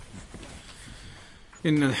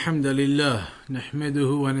إن الحمد لله نحمده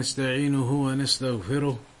ونستعينه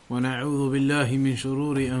ونستغفره ونعوذ بالله من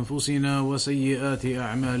شرور أنفسنا وسيئات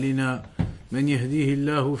أعمالنا من يهديه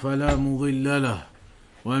الله فلا مضل له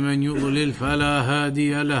ومن يضلل فلا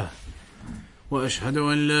هادي له وأشهد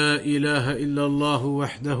أن لا إله إلا الله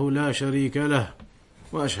وحده لا شريك له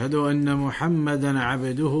وأشهد أن محمدا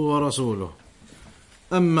عبده ورسوله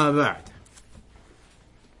أما بعد.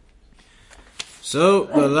 So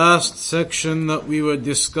the last section that we were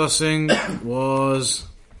discussing was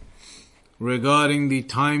regarding the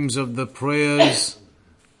times of the prayers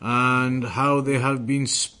and how they have been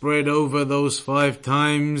spread over those 5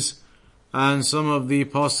 times and some of the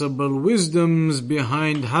possible wisdoms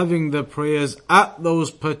behind having the prayers at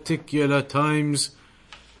those particular times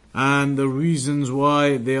and the reasons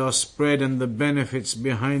why they are spread and the benefits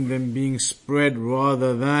behind them being spread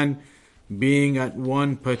rather than being at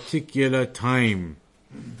one particular time.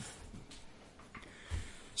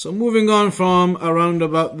 So moving on from around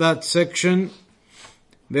about that section,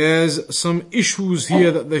 there's some issues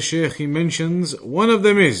here that the Shaikh mentions. One of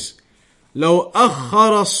them is لو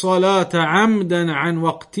أخر الصلاة عمدا عن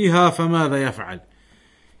وقتها فماذا يفعل?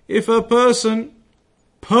 If a person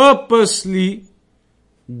purposely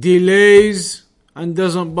delays and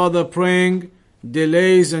doesn't bother praying,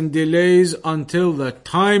 delays and delays until the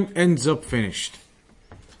time ends up finished.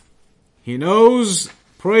 He knows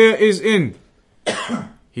prayer is in.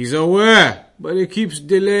 He's aware, but he keeps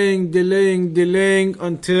delaying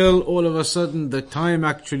until all of a sudden the time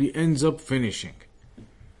actually ends up finishing.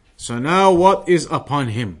 So now what is upon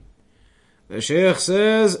him? The Shaykh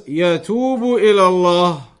says, يَتُوبُ إِلَى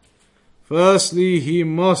اللَّهِ. Firstly, he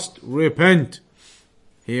must repent.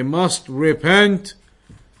 He must repent.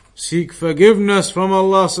 Seek forgiveness from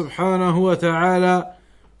Allah subhanahu wa ta'ala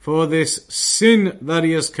for this sin that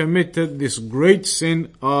he has committed, this great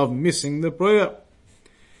sin of missing the prayer.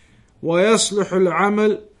 وَيَصْلُحُ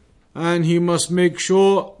الْعَمَلِ. And he must make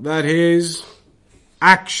sure that his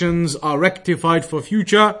actions are rectified for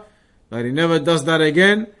future, that he never does that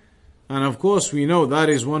again. And of course we know that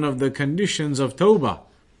is one of the conditions of tawbah.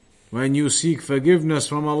 When you seek forgiveness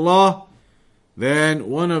from Allah, then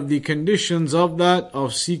one of the conditions of that,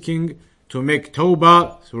 of seeking to make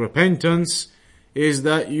tawbah, repentance, is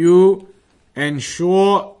that you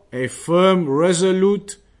ensure a firm,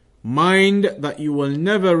 resolute mind that you will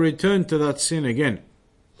never return to that sin again.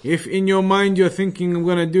 If in your mind you're thinking, I'm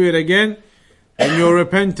going to do it again, and your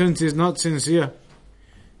repentance is not sincere,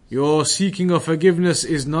 your seeking of forgiveness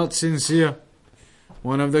is not sincere,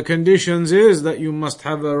 one of the conditions is that you must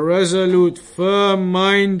have a resolute, firm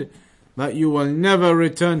mind that you will never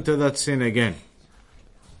return to that sin again.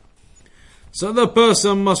 So the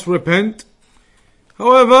person must repent.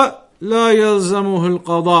 However, لا يلزمه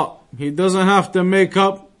القضاء. He doesn't have to make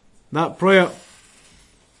up that prayer,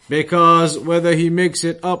 because whether he makes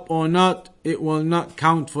it up or not, it will not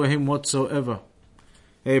count for him whatsoever.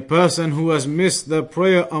 A person who has missed the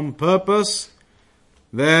prayer on purpose,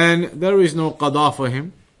 then there is no qada for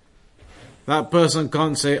him. That person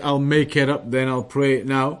can't say, I'll make it up, then I'll pray it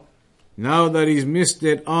now. Now that he's missed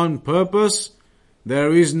it on purpose,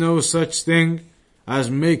 there is no such thing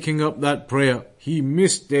as making up that prayer. He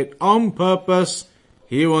missed it on purpose.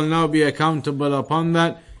 He will now be accountable upon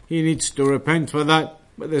that. He needs to repent for that.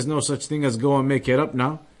 But there's no such thing as go and make it up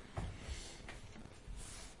now.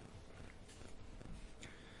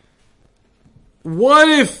 What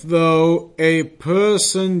if though a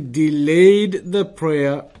person delayed the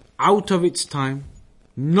prayer out of its time,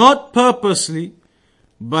 not purposely,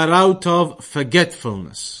 but out of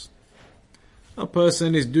forgetfulness? A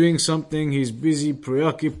person is doing something, he's busy,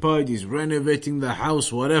 preoccupied, he's renovating the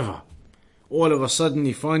house, whatever. All of a sudden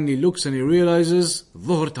he finally looks and he realizes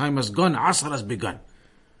Dhuhr time has gone, Asr has begun.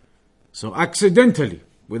 So accidentally,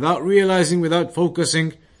 without realizing, without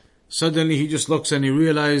focusing, suddenly he just looks and he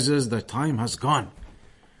realizes the time has gone.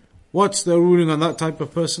 What's the ruling on that type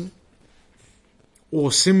of person?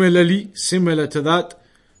 Or similar to that,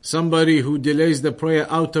 somebody who delays the prayer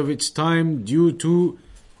out of its time due to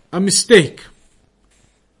a mistake.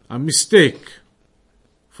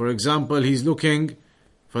 For example, he's looking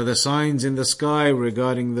for the signs in the sky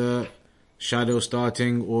regarding the shadow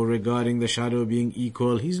starting or regarding the shadow being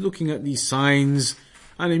equal. He's looking at these signs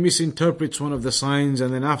and he misinterprets one of the signs,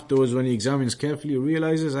 and then afterwards when he examines carefully, he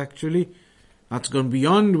realizes actually that's gone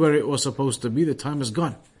beyond where it was supposed to be. The time has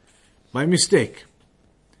gone by mistake.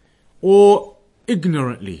 Or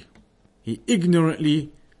ignorantly. He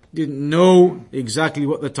ignorantly didn't know exactly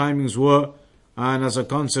what the timings were and as a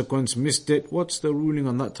consequence missed it. What's the ruling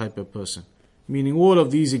on that type of person? Meaning all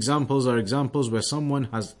of these examples are examples where someone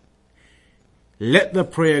has let the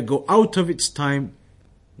prayer go out of its time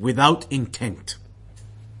without intent.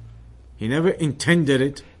 He never intended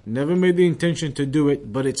it, never made the intention to do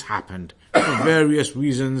it, but it's happened for various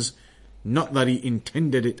reasons, not that he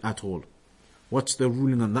intended it at all. What's the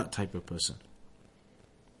ruling on that type of person?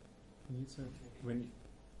 When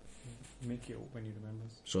you make it when he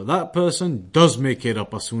remembers. So that person does make it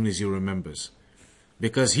up as soon as he remembers,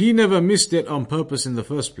 because he never missed it on purpose in the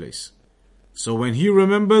first place. So when he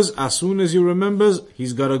remembers, as soon as he remembers,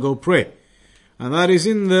 he's got to go pray. And that is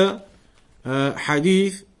in the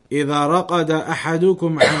hadith, إِذَا رَقَدَ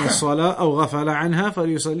أَحَدُكُمْ عَنِ الصَّلَاةِ أَوْ غَفَلَ عَنْهَا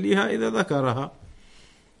فَلْيُصَلِّيهَا إِذَا ذَكَرَهَا.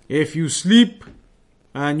 If you sleep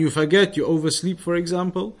and you forget, you oversleep for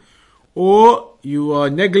example, or you are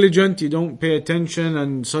negligent, you don't pay attention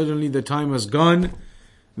and suddenly the time has gone,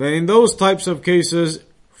 then in those types of cases,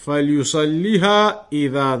 فَلْيُصَلِّيهَا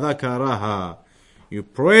إِذَا ذَكَرَهَا. You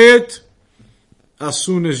pray it as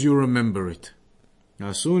soon as you remember it.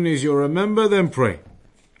 As soon as you remember, then pray.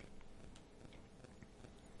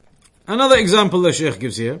 Another example the Shaykh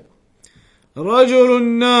gives here. رجل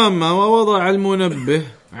نام ووضع المنبه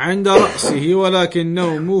عند رأسه ولكن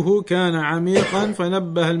نومه كان عميقا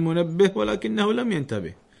فنبه المنبه ولكنه لم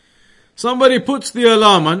ينتبه. Somebody puts the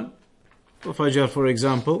alarm on, for Fajr for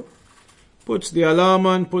example, puts the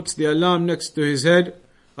alarm next to his head,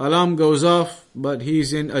 alarm goes off, but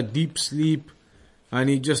he's in a deep sleep and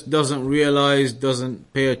he just doesn't realize,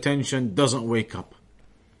 doesn't pay attention, doesn't wake up.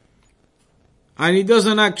 And he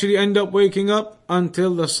doesn't actually end up waking up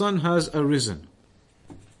until the sun has arisen.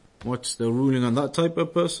 What's the ruling on that type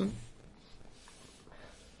of person?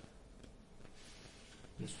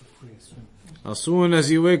 As soon as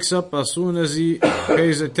he wakes up, as soon as he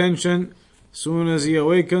pays attention, as soon as he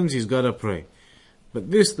awakens, he's got to pray. But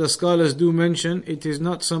this, the scholars do mention, it is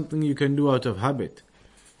not something you can do out of habit.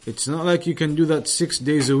 It's not like you can do that 6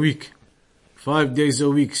 days a week. 5 days a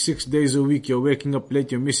week, 6 days a week, you're waking up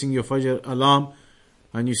late, you're missing your Fajr alarm,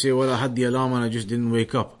 and you say, well, I had the alarm and I just didn't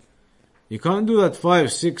wake up. You can't do that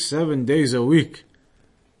 5, 6, 7 days a week.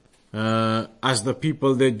 As the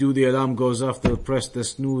people, they do, the alarm goes off, they'll press the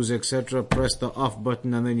snooze, etc., press the off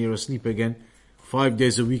button, and then you're asleep again. 5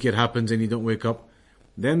 days a week it happens and you don't wake up.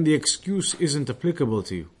 Then the excuse isn't applicable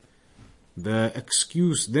to you. The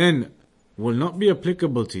excuse then will not be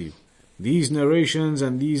applicable to you. These narrations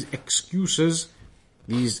and these excuses,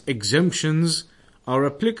 these exemptions, are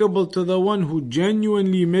applicable to the one who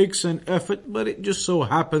genuinely makes an effort, but it just so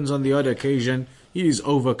happens on the odd occasion he is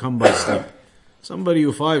overcome by sleep. Somebody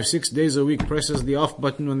who 5, 6 days a week presses the off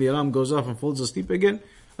button when the alarm goes off and falls asleep again,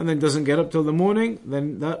 and then doesn't get up till the morning,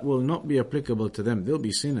 then that will not be applicable to them. They'll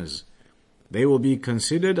be sinners. They will be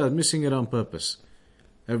considered as missing it on purpose.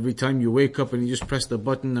 Every time you wake up and you just press the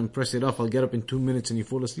button and press it off, I'll get up in 2 minutes, and you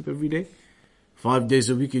fall asleep every day. 5 days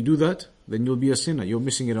a week you do that, then you'll be a sinner. You're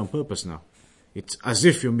missing it on purpose now. It's as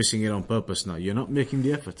if you're missing it on purpose now. You're not making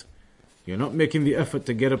the effort. You're not making the effort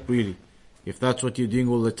to get up really. If that's what you're doing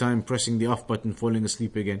all the time, pressing the off button, falling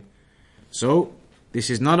asleep again. So, this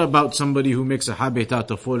is not about somebody who makes a habit out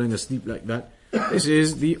of falling asleep like that. This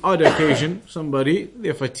is the odd occasion. Somebody,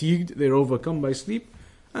 they're fatigued, they're overcome by sleep,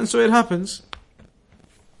 and so it happens.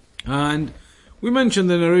 And we mentioned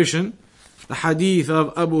the narration, the hadith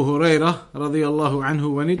of Abu Hurairah radiyallahu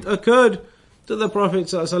anhu, when it occurred to the Prophet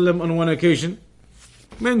ﷺ on one occasion,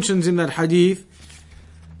 mentions in that hadith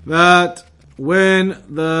that when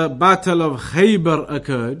the battle of Khaybar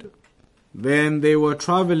occurred, then they were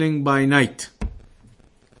traveling by night.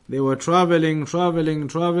 They were traveling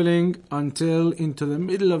until into the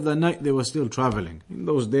middle of the night they were still traveling. In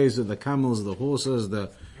those days, the camels, the horses,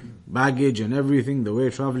 the baggage and everything, the way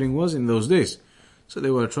traveling was in those days. So they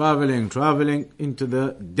were traveling into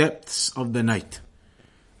the depths of the night.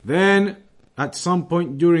 Then, at some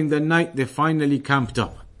point during the night, they finally camped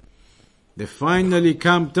up.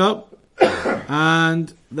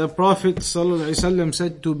 And the Prophet ﷺ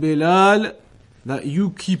said to Bilal that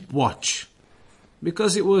you keep watch.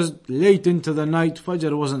 Because it was late into the night,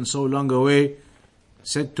 Fajr wasn't so long away.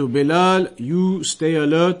 Said to Bilal, you stay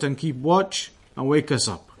alert and keep watch and wake us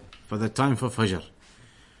up for the time for Fajr.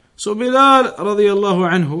 So Bilal radiyallahu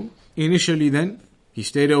anhu, initially then, he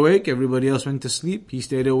stayed awake, everybody else went to sleep, he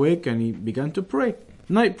stayed awake and he began to pray,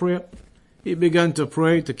 night prayer. He began to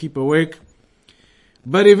pray to keep awake.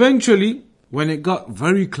 But eventually, when it got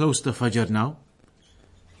very close to Fajr now,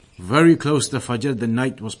 very close to Fajr, the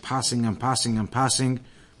night was passing.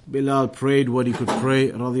 Bilal prayed what he could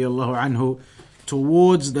pray, radiyallahu anhu,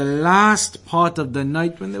 towards the last part of the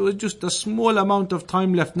night when there was just a small amount of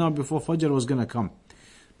time left now before Fajr was going to come.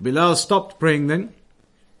 Bilal stopped praying then,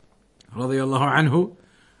 radiyallahu anhu,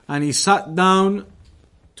 and he sat down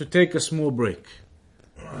to take a small break.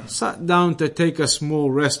 sat down to take a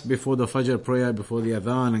small rest before the Fajr prayer, before the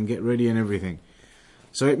Adhan, and get ready and everything.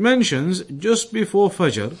 So it mentions just before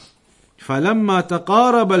Fajr, فَلَمَّا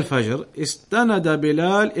تَقَارَبَ الْفَجْرِ اسْتَنَدَ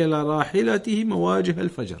بِلَالْ إِلَى رَاحِلَتِهِ مَوَاجِهَ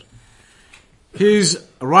الْفَجْرِ. His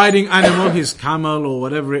riding animal, his camel or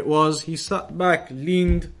whatever it was, he sat back,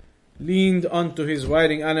 leaned onto his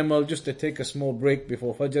riding animal just to take a small break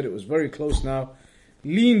before Fajr. It was very close now.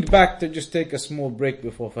 Leaned back to just take a small break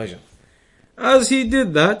before Fajr. As he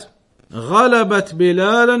did that, غَلَبَتْ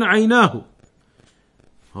بِلَالًا عَيْنَاهُ.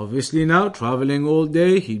 Obviously now, traveling all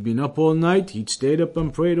day, he'd been up all night, he'd stayed up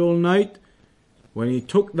and prayed all night. When he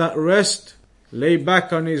took that rest, lay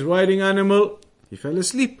back on his riding animal, he fell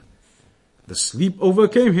asleep. The sleep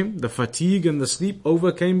overcame him, the fatigue and the sleep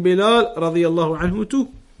overcame Bilal radiallahu anhu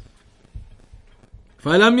too.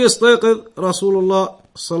 فَلَمْ يَسْتَيْقِظْ رَسُولُ اللَّهِ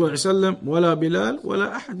صلى الله عليه وسلم ولا بلال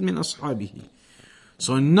ولا أحد من أصحابه.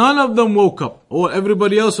 So none of them woke up.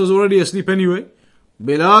 Everybody else was already asleep anyway.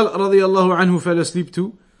 Bilal radiallahu anhu fell asleep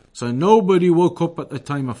too. So nobody woke up at the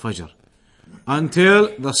time of Fajr. Until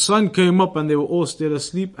the sun came up and they were all still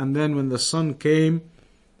asleep. And then when the sun came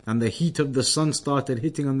and the heat of the sun started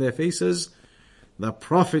hitting on their faces, the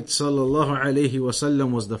Prophet sallallahu alaihi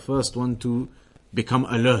wasallam was the first one to become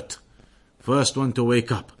alert. First one to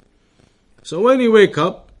wake up. So when he woke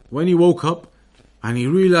up and he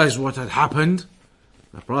realized what had happened,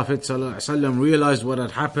 the Prophet ﷺ realized what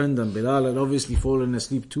had happened, and Bilal had obviously fallen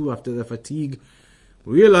asleep too after the fatigue,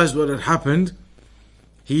 realized what had happened.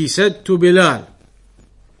 He said to Bilal,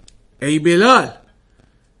 "Hey Bilal,"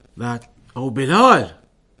 Bilal,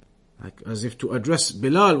 like as if to address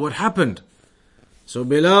Bilal, what happened? So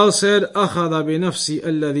Bilal said, أخذ بنفسي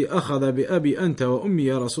الذي أخذ بأبي أنت وأمي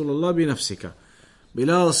يا رسول الله بنفسك.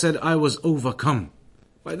 Bilal said, I was overcome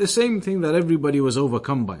by the same thing that everybody was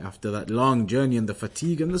overcome by after that long journey and the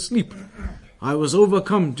fatigue and the sleep. I was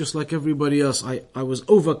overcome just like everybody else. I was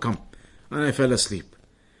overcome and I fell asleep.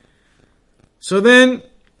 So then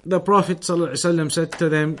the Prophet ﷺ said to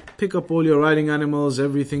them, pick up all your riding animals,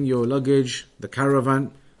 everything, your luggage, the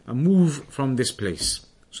caravan, and move from this place.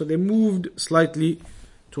 So they moved slightly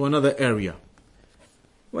to another area.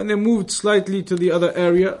 When they moved slightly to the other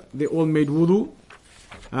area, they all made wudu.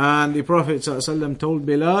 And the Prophet ﷺ told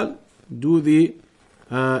Bilal, do the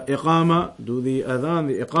iqama, do the adhan,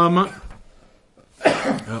 the iqama,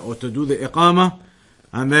 or to do the iqama.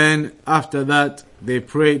 And then after that, they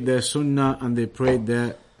prayed their sunnah and they prayed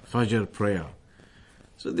their fajr prayer.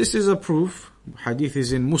 So this is a proof, hadith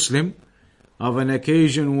is in Muslim, of an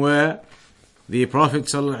occasion where the Prophet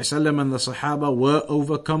ﷺ and the Sahaba were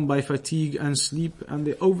overcome by fatigue and sleep and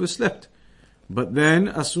they overslept. But then,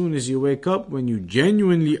 as soon as you wake up, when you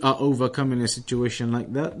genuinely are overcome in a situation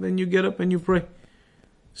like that, then you get up and you pray.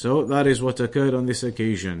 So that is what occurred on this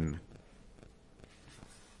occasion.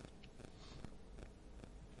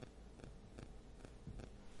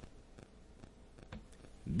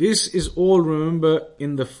 This is all, remember,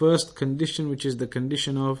 in the first condition, which is the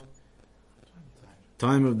condition of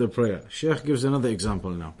time of the prayer. Shaikh gives another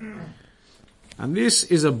example now. And this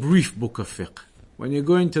is a brief book of fiqh. When you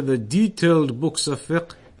go into the detailed books of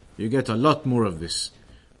fiqh, you get a lot more of this.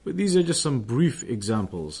 But these are just some brief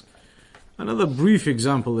examples. Another brief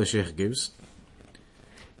example the Shaykh gives,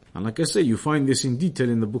 and like I say, you find this in detail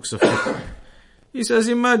in the books of fiqh. He says,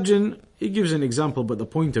 imagine, he gives an example, but the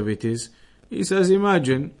point of it is, he says,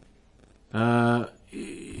 imagine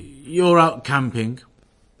you're out camping,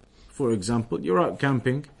 for example, you're out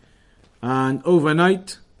camping, and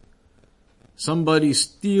overnight, somebody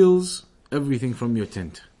steals everything from your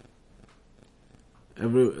tent.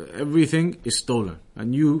 Everything is stolen.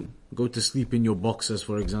 And you go to sleep in your boxers,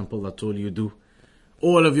 for example, that's all you do.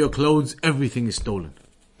 All of your clothes, everything is stolen.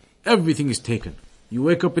 Everything is taken. You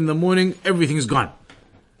wake up in the morning, everything's gone.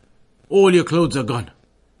 All your clothes are gone.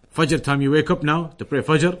 Fajr time, you wake up now to pray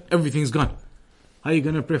Fajr, everything's gone. How are you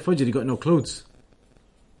going to pray Fajr? You got no clothes.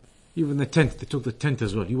 Even the tent, they took the tent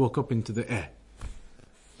as well. You woke up into the air.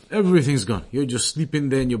 Everything's gone. You're just sleeping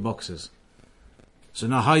there in your boxes. So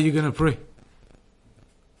now how are you going to pray?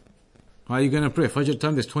 How are you going to pray? Fajr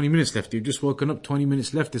time, there's 20 minutes left. You've just woken up, 20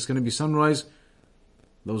 minutes left. It's going to be sunrise.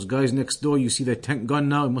 Those guys next door, you see their tent gone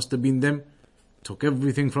now. It must have been them. Took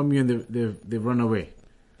everything from you and they've run away.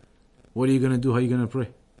 What are you going to do? How are you going to pray?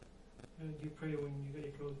 You pray when you get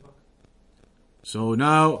your clothes back. So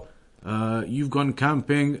now, you've gone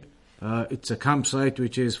camping. It's a campsite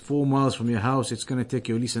which is 4 miles from your house. It's going to take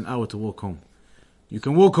you at least an hour to walk home. You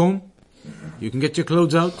can walk home. You can get your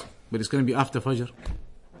clothes out, but it's going to be after Fajr.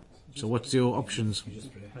 So what's your options?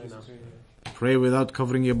 Pray without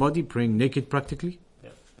covering your body, praying naked practically.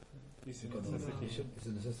 Yeah. It's a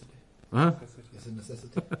necessity. Huh? It's a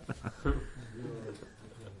necessity.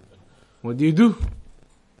 What do you do?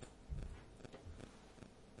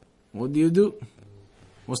 What do you do?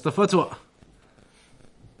 What's the fatwa?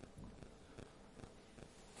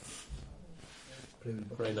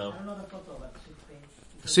 Pray now.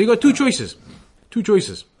 So you got two choices. Two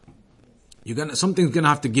choices. Something's gonna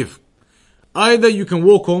have to give. Either you can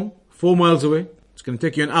walk home 4 miles away. It's gonna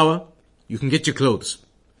take you an hour. You can get your clothes.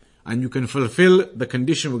 And you can fulfill the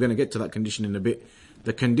condition. We're gonna get to that condition in a bit.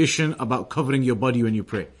 The condition about covering your body when you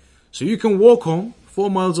pray. So you can walk home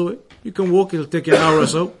 4 miles away. You can walk, it'll take you an hour or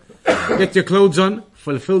so. Get your clothes on,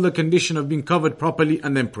 fulfill the condition of being covered properly,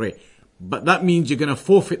 and then pray. But that means you're gonna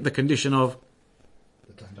forfeit the condition of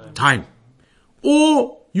time.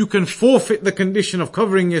 Or you can forfeit the condition of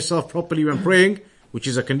covering yourself properly when praying, which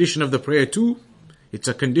is a condition of the prayer too. It's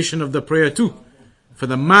a condition of the prayer too. For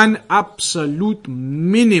the man, absolute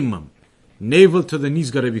minimum, navel to the knees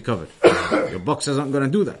got to be covered. Your boxers aren't going to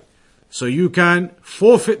do that. So you can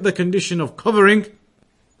forfeit the condition of covering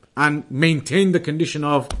and maintain the condition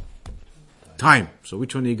of time. So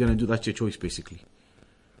which one are you going to do? That's your choice basically.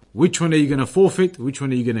 Which one are you going to forfeit? Which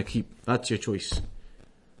one are you going to keep? That's your choice.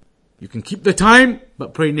 You can keep the time,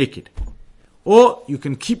 but pray naked. Or you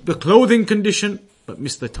can keep the clothing condition, but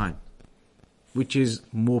miss the time. Which is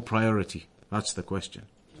more priority? That's the question.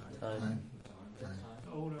 Time.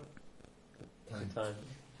 Time.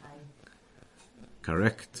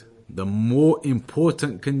 Correct. The more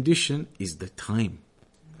important condition is the time.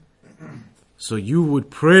 So you would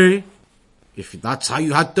pray, if that's how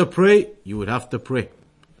you had to pray, you would have to pray.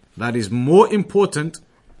 That is more important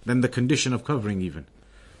than the condition of covering even.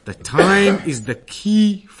 The time is the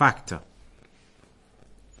key factor.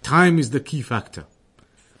 Time is the key factor.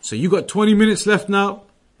 So you got 20 minutes left now.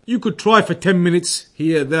 You could try for 10 minutes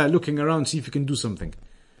here, there, looking around, see if you can do something.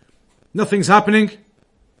 Nothing's happening.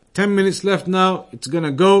 10 minutes left now. It's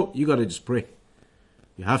gonna go. You gotta just pray.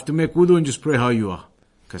 You have to make wudu and just pray how you are.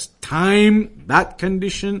 Because time, that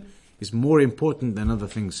condition, is more important than other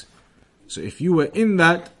things. So if you were in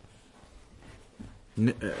that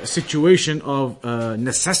situation of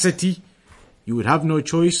necessity, you would have no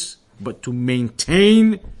choice but to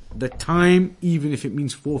maintain the time, even if it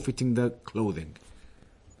means forfeiting the clothing.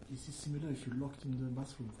 This is similar if you're locked in the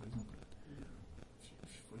bathroom, for example.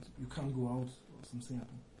 You can't go out or something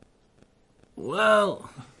happens. Well,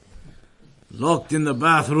 locked in the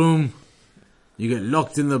bathroom. You get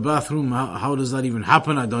locked in the bathroom. How does that even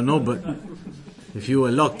happen? I don't know. But if you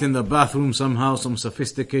were locked in the bathroom somehow, some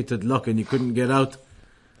sophisticated lock, and you couldn't get out.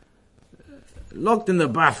 Locked in the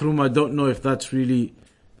bathroom, I don't know if that's really,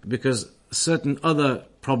 because certain other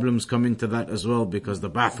problems come into that as well, because the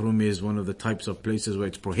bathroom is one of the types of places where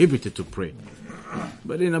it's prohibited to pray.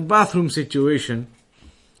 But in a bathroom situation,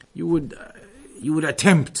 you would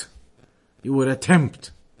attempt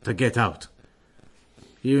to get out,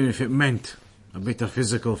 even if it meant a bit of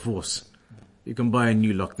physical force. You can buy a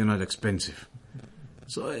new lock; they're not expensive,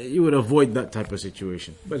 so you would avoid that type of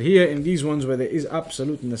situation. But here, in these ones where there is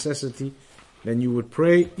absolute necessity, then you would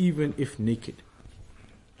pray even if naked.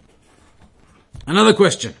 Another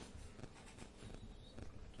question.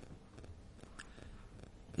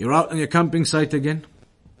 You're out on your camping site again.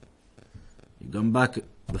 You come back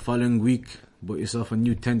the following week, bought yourself a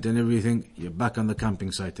new tent and everything. You're back on the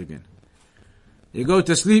camping site again. You go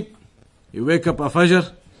to sleep. You wake up at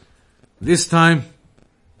Fajr. This time,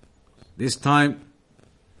 they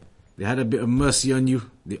had a bit of mercy on you.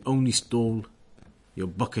 They only stole your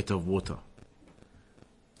bucket of water.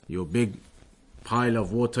 Your big pile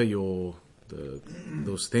of water,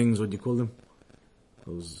 those things, what do you call them?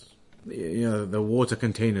 The water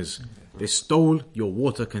containers. They stole your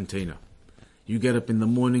water container. You get up in the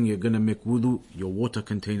morning, you're going to make wudu, your water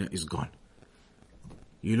container is gone.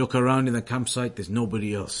 You look around in the campsite, there's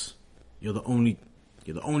nobody else. You're the only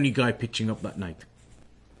guy pitching up that night.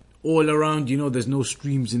 All around, there's no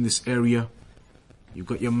streams in this area. You've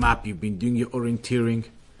got your map, you've been doing your orienteering.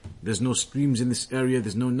 There's no streams in this area,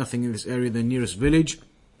 there's nothing in this area. The nearest village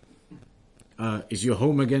is your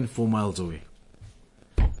home again, 4 miles away.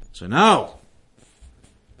 So now,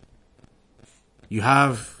 you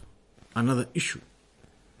have another issue.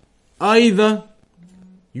 Either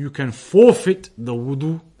you can forfeit the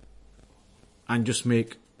wudu and just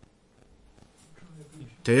make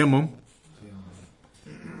tayammum,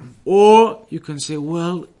 or you can say,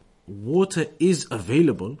 well, water is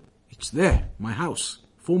available. It's there, my house,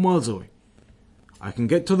 4 miles away. I can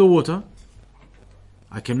get to the water.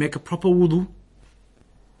 I can make a proper wudu,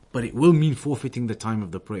 but it will mean forfeiting the time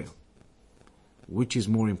of the prayer. Which is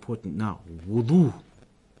more important now, wudu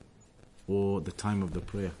or the time of the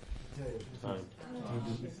prayer? Time.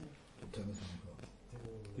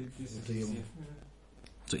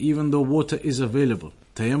 So even though water is available,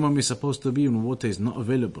 tayammum is supposed to be when water is not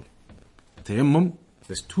available. Tayammum,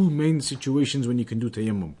 there's two main situations when you can do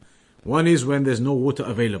tayammum. One is when there's no water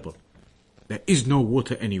available. There is no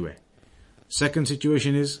water anywhere. Second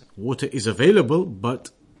situation is water is available, but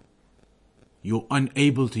you're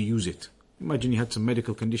unable to use it. Imagine you had some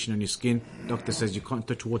medical condition on your skin. Doctor says you can't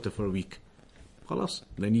touch water for a week. Khalas.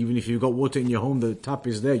 Then even if you've got water in your home, the tap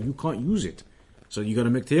is there, you can't use it. So you got to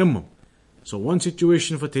make tayammum. So one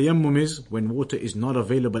situation for tayammum is when water is not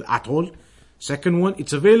available at all. Second one,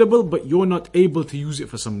 it's available, but you're not able to use it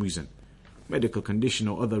for some reason. Medical condition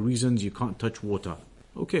or other reasons, you can't touch water.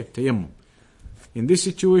 Okay, tayammum. In this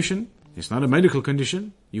situation, it's not a medical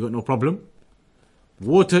condition, you got no problem.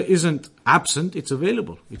 Water isn't absent, it's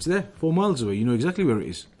available. It's there, 4 miles away, you know exactly where it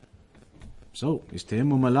is. So, is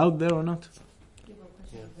tayammum allowed there or not? When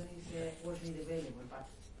you say water is available, but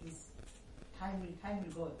time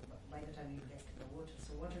will go by the time you get to the water.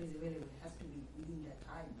 So water is available, it has to be within that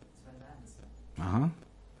time, as well as answer.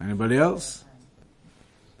 Anybody else?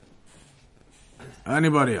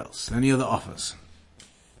 Anybody else? Any other offers?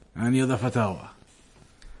 Any other fatawa?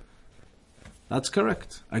 That's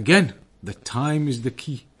correct. Again, the time is the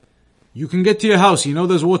key. You can get to your house, you know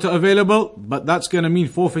there's water available, but that's going to mean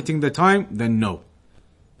forfeiting the time, then no.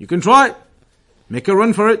 You can try, make a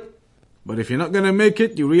run for it, but if you're not going to make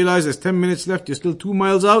it, you realize there's 10 minutes left, you're still 2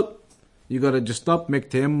 miles out, you got to just stop, make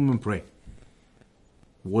tayammum and pray.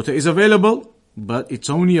 Water is available, but it's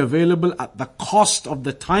only available at the cost of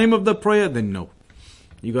the time of the prayer, then no.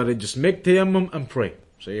 You got to just make tayammum and pray.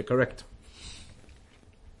 So you're correct.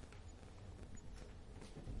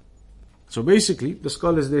 So basically, the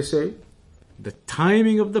scholars, they say, the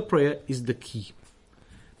timing of the prayer is the key.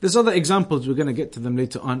 There's other examples, we're going to get to them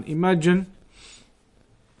later on. Imagine,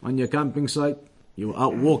 on your camping site, you were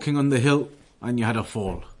out walking on the hill, and you had a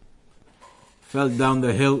fall. Fell down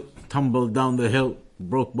the hill, tumbled down the hill,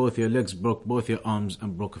 broke both your legs, broke both your arms,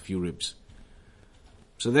 and broke a few ribs.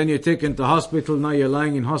 So then you're taken to hospital, now you're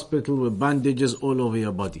lying in hospital with bandages all over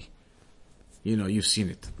your body. You know, you've seen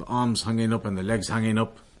it. The arms hanging up and the legs hanging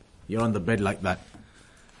up. You're on the bed like that.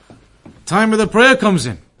 Time of the prayer comes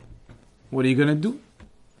in. What are you going to do?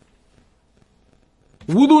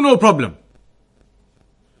 Wudu, no problem.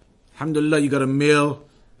 Alhamdulillah, you got a male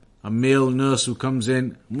nurse who comes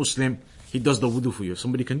in, Muslim, he does the wudu for you.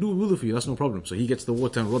 Somebody can do wudu for you, that's no problem. So he gets the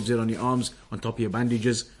water and rubs it on your arms, on top of your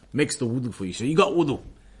bandages, makes the wudu for you. So you got wudu.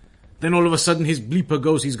 Then all of a sudden his bleeper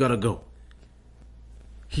goes, he's got to go.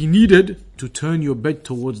 He needed to turn your bed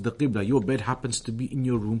towards the Qibla. Your bed happens to be in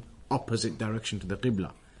your room, opposite direction to the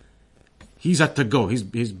Qibla. He's had to go. His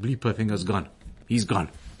bleeper thing has gone. He's gone.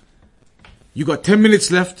 You got 10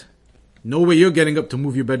 minutes left. No way you're getting up to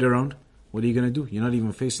move your bed around. What are you going to do? You're not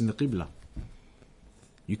even facing the Qibla.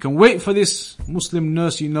 You can wait for this Muslim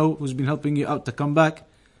nurse you know who's been helping you out to come back.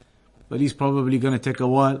 But he's probably going to take a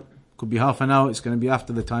while. Could be half an hour. It's going to be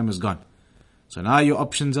after the time is gone. So now your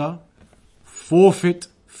options are forfeit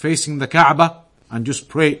facing the Kaaba and just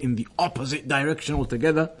pray in the opposite direction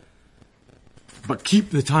altogether, but keep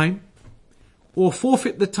the time, or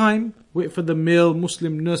forfeit the time, wait for the male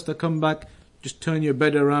Muslim nurse to come back, just turn your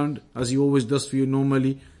bed around as he always does for you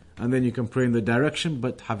normally, and then you can pray in the direction,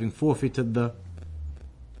 but having forfeited the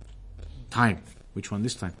time. Which one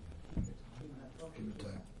this time?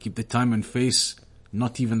 Keep the time and face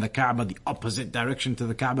not even the Kaaba, the opposite direction to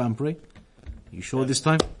the Kaaba and pray. You sure this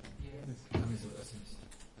time?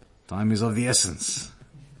 Time is of the essence.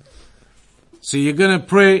 So you're going to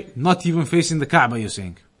pray not even facing the Kaaba, you're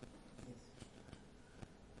saying?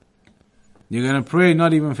 You're going to pray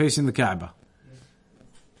not even facing the Kaaba?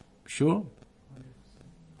 Sure?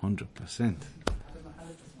 100%.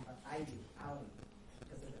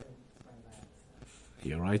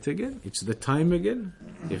 You're right again. It's the time again.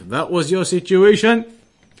 If that was your situation,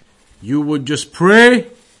 you would just pray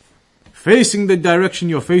facing the direction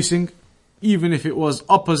you're facing, even if it was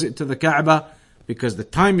opposite to the Kaaba, because the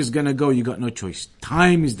time is going to go, you got no choice.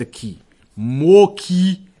 Time is the key. More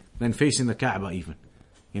key than facing the Kaaba even.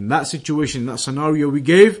 In that situation, in that scenario we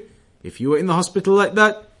gave, if you were in the hospital like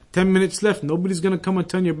that, 10 minutes left, nobody's going to come and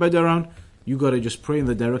turn your bed around, you got to just pray in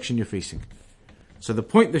the direction you're facing. So the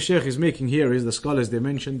point the Shaykh is making here is, the scholars, they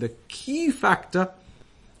mentioned the key factor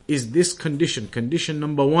is this condition. Condition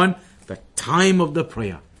number 1, the time of the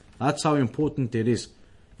prayer. That's how important it is.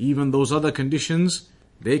 Even those other conditions,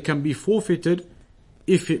 they can be forfeited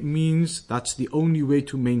if it means that's the only way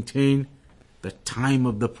to maintain the time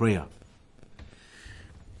of the prayer.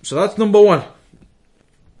 So that's number 1.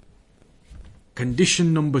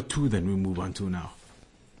 Condition number 2 then we move on to now.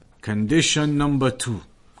 Condition number 2.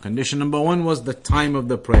 Condition number 1 was the time of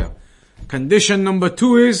the prayer. Condition number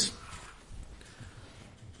 2 is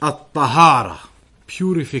at-tahara,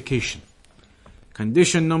 purification.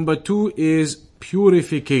 Condition number 2 is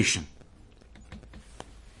purification.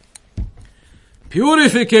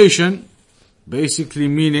 Purification basically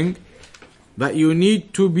meaning that you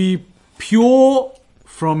need to be pure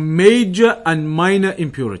from major and minor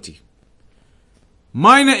impurity.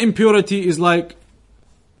 Minor impurity is like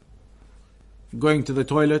going to the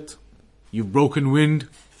toilet, you've broken wind,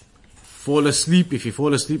 fall asleep. If you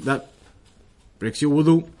fall asleep, that breaks your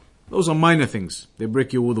wudu. Those are minor things. They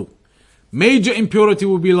break your wudu. Major impurity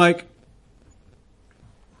will be like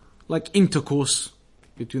intercourse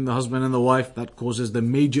between the husband and the wife. That causes the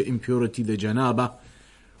major impurity, the janaba.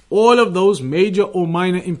 All of those major or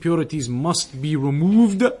minor impurities must be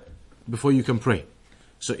removed before you can pray.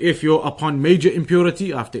 So if you're upon major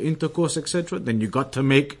impurity after intercourse, etc., then you got to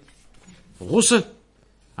make ghusl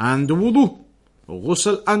and wudu.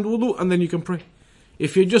 Ghusl and wudu, and then you can pray.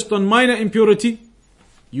 If you're just on minor impurity,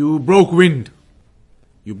 you broke wind.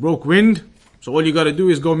 So all you got to do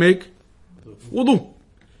is go make wudu.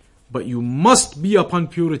 But you must be upon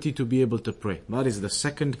purity to be able to pray. That is the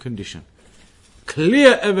second condition.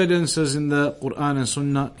 Clear evidences in the Quran and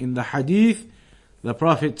Sunnah. In the Hadith, the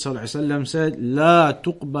Prophet ﷺ said, لا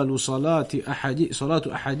تقبل صلاة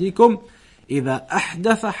أحدكم إذا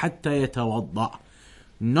أحدث حتى يتوضأ.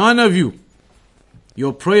 None of you,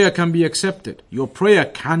 your prayer can be accepted. Your prayer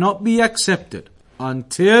cannot be accepted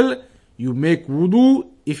until you make wudu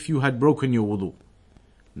if you had broken your wudu.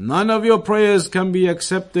 None of your prayers can be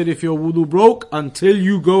accepted if your wudu broke until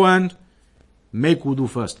you go and make wudu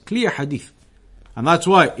first. Clear hadith. And that's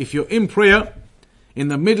why if you're in prayer, in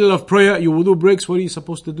the middle of prayer, your wudu breaks, what are you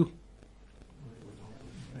supposed to do?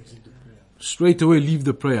 Straight away leave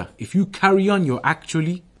the prayer. If you carry on, you're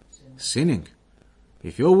actually sinning.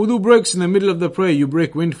 If your wudu breaks in the middle of the prayer, you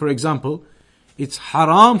break wind, for example, it's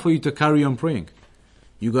haram for you to carry on praying.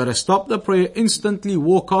 You gotta stop the prayer instantly,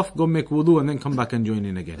 walk off, go make wudu, and then come back and join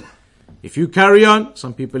in again. If you carry on,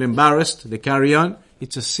 some people embarrassed, they carry on,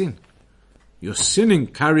 it's a sin. You're sinning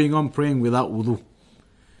carrying on praying without wudu.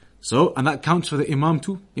 So, and that counts for the imam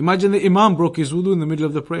too. Imagine the imam broke his wudu in the middle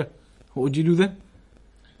of the prayer. What would you do then?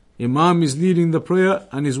 Imam is leading the prayer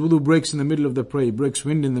and his wudu breaks in the middle of the prayer. He breaks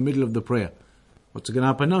wind in the middle of the prayer. What's going to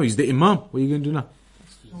happen now? He's the imam. What are you going to do now?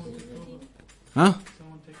 Huh?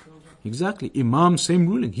 Exactly. Imam, same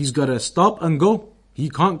ruling. He's got to stop and go. He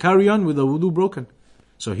can't carry on with the wudu broken.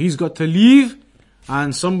 So he's got to leave,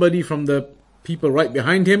 and somebody from the people right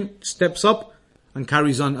behind him steps up and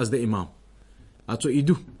carries on as the imam. That's what you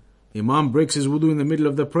do. Imam breaks his wudu in the middle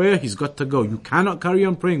of the prayer, he's got to go. You cannot carry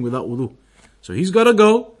on praying without wudu. So he's got to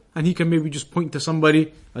go, and he can maybe just point to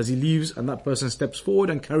somebody as he leaves, and that person steps forward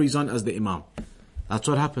and carries on as the imam. That's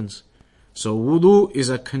what happens. So wudu is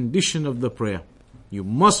a condition of the prayer. You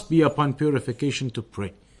must be upon purification to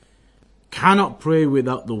pray. Cannot pray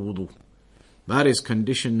without the wudu. That is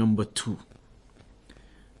condition number 2.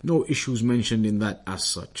 No issues mentioned in that as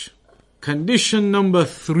such. Condition number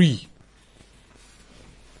 3.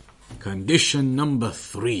 Condition number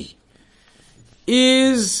 3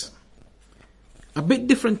 is a bit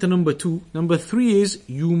different to number 2. Number 3 is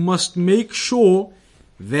you must make sure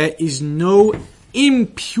there is no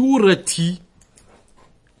impurity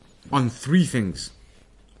on 3 things.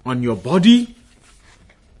 On your body,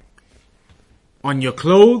 on your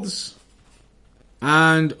clothes,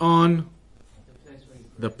 and on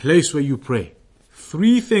the place where you pray.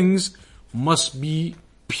 3 things must be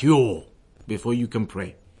pure before you can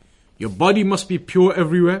pray. Your body must be pure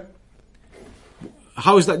everywhere.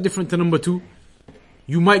 How is that different to number 2?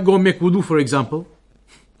 You might go and make wudu, for example.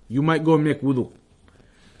 You might go and make wudu.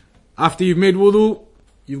 After you've made wudu,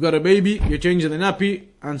 you've got a baby, you're changing the nappy,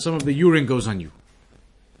 and some of the urine goes on you.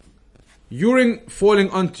 Urine falling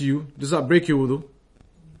onto you, does that break your wudu?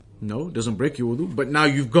 No, it doesn't break your wudu. But now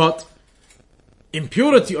you've got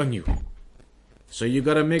impurity on you. So you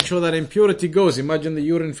got to make sure that impurity goes. Imagine the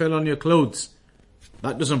urine fell on your clothes.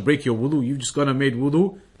 That doesn't break your wudu. You've just gone and made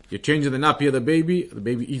wudu. You're changing the nappy of the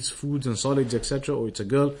baby eats foods and solids, etc. Or it's a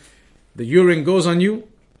girl. The urine goes on you,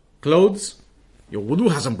 clothes. Your wudu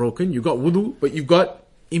hasn't broken. You got wudu, but you've got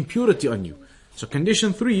impurity on you. So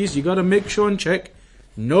condition 3 is you got to make sure and check.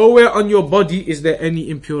 Nowhere on your body is there any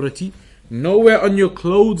impurity. Nowhere on your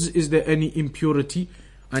clothes is there any impurity.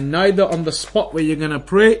 And neither on the spot where you're going to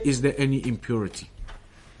pray is there any impurity.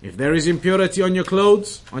 If there is impurity on your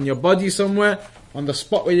clothes, on your body somewhere, on the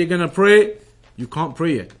spot where you're going to pray, you can't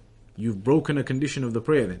pray yet. You've broken a condition of the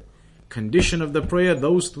prayer then. Condition of the prayer,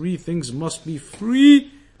 those 3 things must be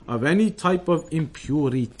free of any type of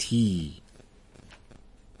impurity.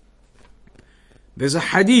 There's a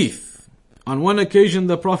hadith. On one occasion,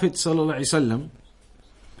 the Prophet ﷺ,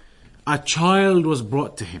 a child was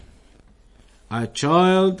brought to him. A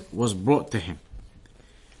child was brought to him.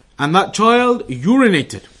 And that child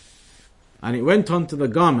urinated. And it went onto the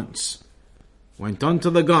garments.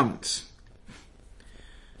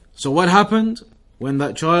 So what happened? When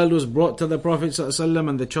that child was brought to the Prophet ﷺ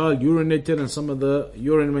and the child urinated and some of the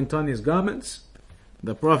urine went on his garments,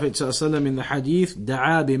 the Prophet ﷺ in the hadith,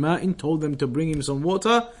 da'a bima'in, told them to bring him some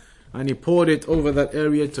water, and he poured it over that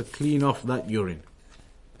area to clean off that urine.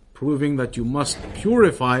 Proving that you must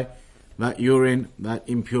purify that urine, that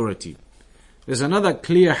impurity. There's another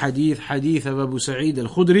clear hadith of Abu Sa'id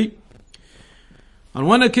al-Khudri. On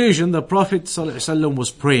one occasion, the Prophet ﷺ was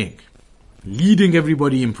praying, leading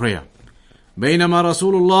everybody in prayer. بينما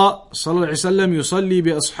رسول الله صلى الله عليه وسلم يصلي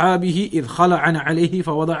بأصحابه إذ خلع عليه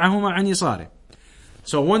فوضعهما عن يساره.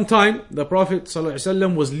 So one time, the Prophet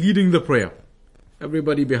ﷺ was leading the prayer.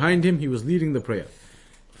 Everybody behind him, he was leading the prayer.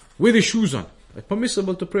 With his shoes on. Like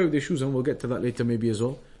permissible to pray with his shoes on. We'll get to that later maybe as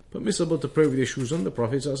well. Permissible to pray with his shoes on. The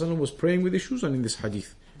Prophet ﷺ was praying with his shoes on in this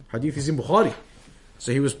hadith. Hadith is in Bukhari.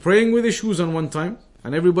 So he was praying with his shoes on one time.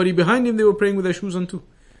 And everybody behind him, they were praying with their shoes on too.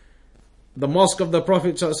 The mosque of the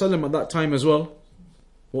Prophet ﷺ at that time as well.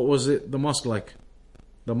 What was it? The mosque like?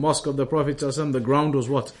 The mosque of the Prophet ﷺ, the ground was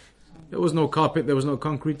what? There was no carpet, there was no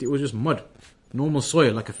concrete, it was just mud. Normal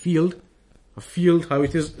soil, like a field. A field, how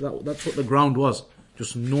it is, that's what the ground was.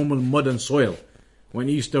 Just normal mud and soil. When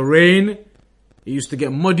it used to rain, it used to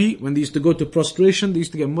get muddy. When they used to go to prostration, they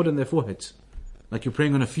used to get mud on their foreheads. Like you're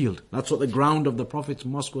praying on a field. That's what the ground of the Prophet's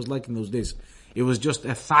mosque was like in those days. It was just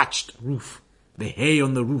a thatched roof. The hay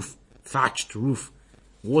on the roof. Thatched roof.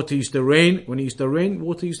 Water used to rain. When it used to rain,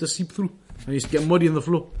 water used to seep through. And it used to get muddy on the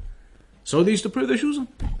floor. So they used to pray with their shoes on.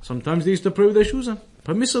 Sometimes they used to pray with their shoes on.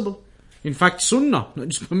 Permissible. In fact, sunnah. Not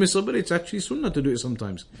just permissible, it's actually sunnah to do it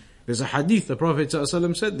sometimes. There's a hadith, the Prophet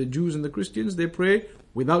ﷺ said, the Jews and the Christians, they pray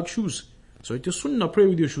without shoes. So it is sunnah, pray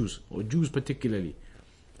with your shoes. Or Jews particularly.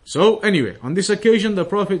 So anyway, on this occasion, the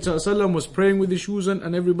Prophet ﷺ was praying with his shoes on,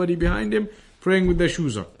 and everybody behind him praying with their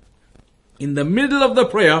shoes on. In the middle of the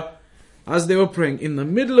prayer, as they were praying, in the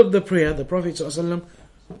middle of the prayer, the Prophet ﷺ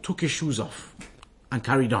took his shoes off and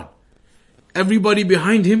carried on. Everybody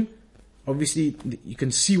behind him, obviously you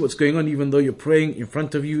can see what's going on even though you're praying in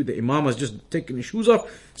front of you. The Imam has just taken his shoes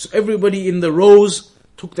off. So everybody in the rows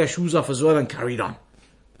took their shoes off as well and carried on.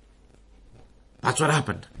 That's what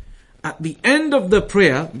happened. At the end of the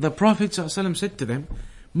prayer, the Prophet ﷺ said to them,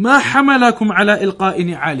 مَا حَمَلَكُمْ عَلَىٰ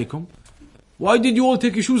إِلْقَاءِ نِعَالِكُمْ? Why did you all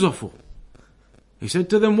take your shoes off for? He said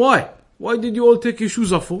to them, why? Why did you all take your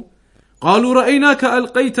shoes off for? قَالُوا رَأَيْنَاكَ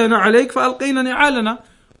أَلْقَيْتَنَا عَلَيْكَ فَأَلْقَيْنَا نِعَالَنَا.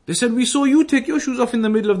 They said, we saw you take your shoes off in the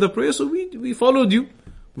middle of the prayer, so we followed you.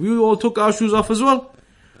 We all took our shoes off as well.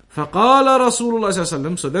 فَقَالَ رَسُولُ اللَّهِ صَلَّى اللَّهُ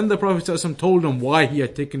عَلَيْهِ وسلم. So then the Prophet ﷺ told them why he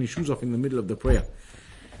had taken his shoes off in the middle of the prayer.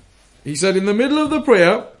 He said, in the middle of the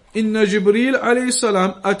prayer, إِنَّ جِبْرِيلَ عَلَيْهِ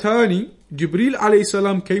السَّلَامَ أَتَانِي. Jibreel alayhi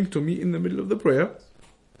salam came to me in the middle of the prayer.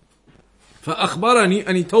 فَأَخْبَرَنِي.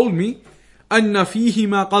 And he told me, أَنَّ فِيهِ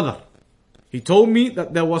مَا قَدَرٍ. He told me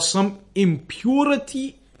that there was some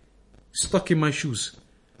impurity stuck in my shoes.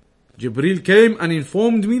 Jibreel came and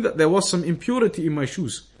informed me that there was some impurity in my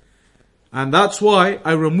shoes. And that's why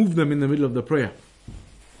I removed them in the middle of the prayer.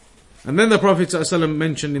 And then the Prophet ﷺ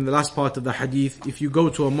mentioned in the last part of the hadith, if you go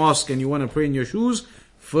to a mosque and you want to pray in your shoes,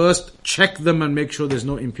 first check them and make sure there's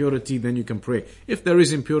no impurity, then you can pray. If there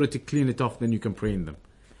is impurity, clean it off, then you can pray in them.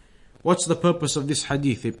 What's the purpose of this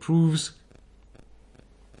hadith? It proves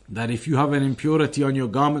that if you have an impurity on your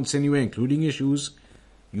garments anyway, including your shoes,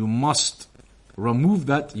 you must remove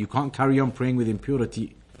that. You can't carry on praying with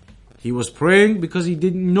impurity. He was praying because he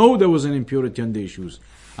didn't know there was an impurity on his shoes.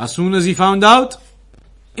 As soon as he found out,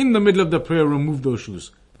 in the middle of the prayer, remove those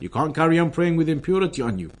shoes. You can't carry on praying with impurity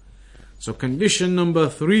on you. So condition number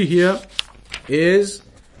 3 here is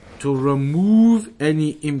to remove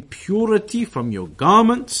any impurity from your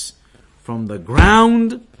garments, from the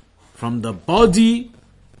ground, from the body,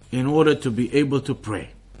 in order to be able to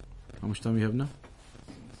pray. How much time we have now?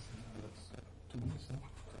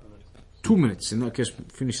 2 minutes. In that case,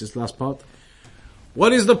 finish this last part.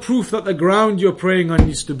 What is the proof that the ground you're praying on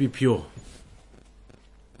needs to be pure?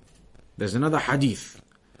 There's another hadith.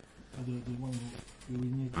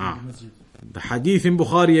 The hadith in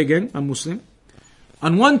Bukhari again, and Muslim.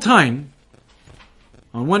 On one time,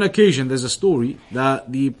 on one occasion, there's a story that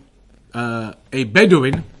a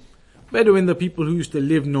Bedouin, the people who used to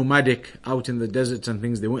live nomadic out in the deserts and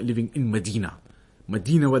things, they weren't living in Medina.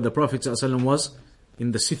 Medina, where the Prophet ﷺ was,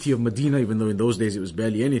 in the city of Medina, even though in those days it was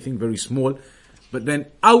barely anything, very small. But then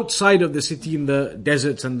outside of the city, in the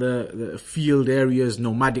deserts and the field areas,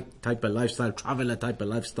 nomadic type of lifestyle, traveler type of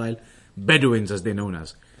lifestyle, Bedouins as they're known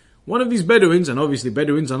as. One of these Bedouins, and obviously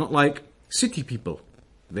Bedouins are not like city people.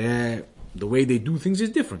 The way they do things is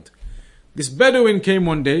different. This Bedouin came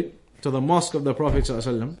one day to the mosque of the Prophet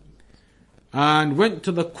ﷺ and went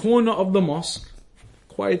to the corner of the mosque,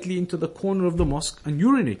 quietly into the corner of the mosque, and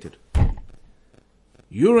urinated.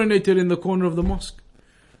 Urinated in the corner of the mosque.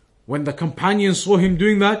 When the companions saw him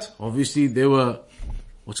doing that, obviously they were,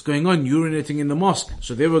 what's going on? Urinating in the mosque.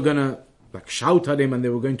 So they were going to shout at him and they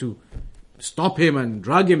were going to stop him and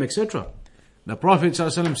drag him, etc. The Prophet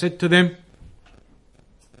ﷺ said to them,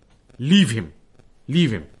 leave him.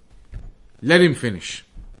 Leave him. Let him finish.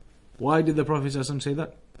 Why did the Prophet ﷺ say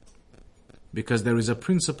that? Because there is a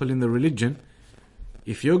principle in the religion.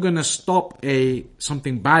 If you're going to stop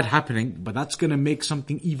something bad happening, but that's going to make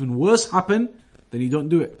something even worse happen, then you don't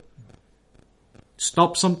do it.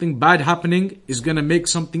 Stop something bad happening is going to make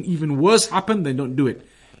something even worse happen, then don't do it.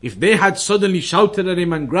 If they had suddenly shouted at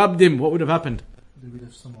him and grabbed him, what would have happened?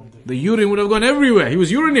 The urine would have gone everywhere. He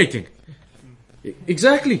was urinating.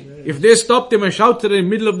 Exactly. If they stopped him and shouted in the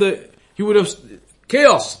middle of he would have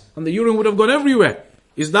chaos, and the urine would have gone everywhere.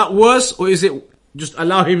 Is that worse, or is it just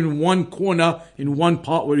allow him in one corner, in one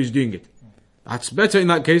part where he's doing it? That's better in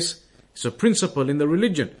that case. It's a principle in the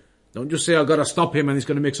religion. Don't just say, I gotta stop him and it's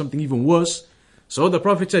gonna make something even worse. So the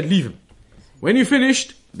Prophet said, leave him. When he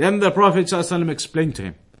finished, then the Prophet ﷺ explained to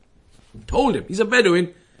him. Told him, he's a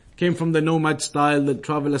Bedouin, came from the nomad style, the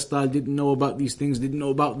traveler style, didn't know about these things, didn't know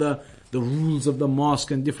about the rules of the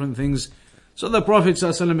mosque and different things. So the Prophet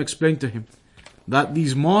ﷺ explained to him that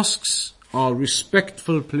these mosques are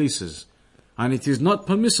respectful places, and it is not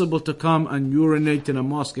permissible to come and urinate in a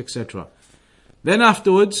mosque, etc. Then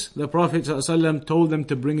afterwards, the Prophet ﷺ told them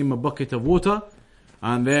to bring him a bucket of water,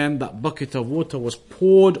 and then that bucket of water was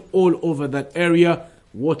poured all over that area.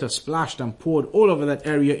 Water splashed and poured all over that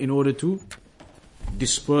area in order to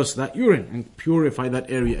disperse that urine and purify that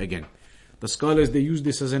area again. The scholars, they use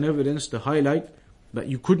this as an evidence to highlight that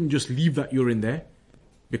you couldn't just leave that urine there,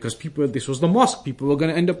 because this was the mosque, people were going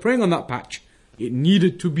to end up praying on that patch. It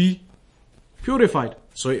needed to be purified.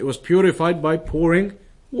 So it was purified by pouring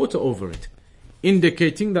water over it,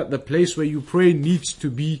 indicating that the place where you pray needs to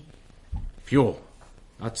be pure.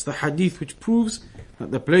 That's the hadith which proves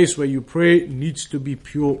that the place where you pray needs to be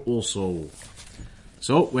pure also.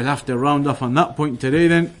 So we'll have to round off on that point today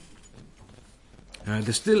then.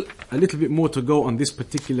 There's still a little bit more to go on this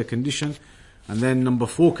particular condition. And then number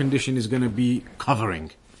 4 condition is going to be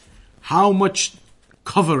covering. How much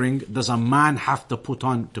covering does a man have to put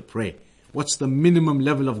on to pray? What's the minimum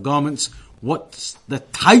level of garments? What's the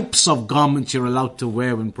types of garments you're allowed to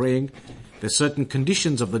wear when praying? There's certain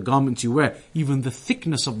conditions of the garments you wear, even the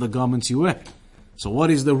thickness of the garments you wear. So what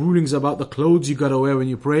is the rulings about the clothes you gotta wear when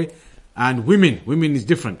you pray? And women is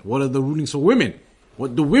different. What are the rulings for women?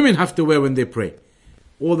 What do women have to wear when they pray?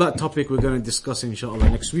 All that topic we're going to discuss inshallah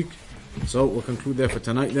next week. So we'll conclude there for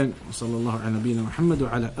tonight then. Sallallahu ala nabiyyina Muhammad wa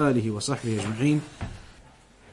ala alihi wa sahbihi ajma'in.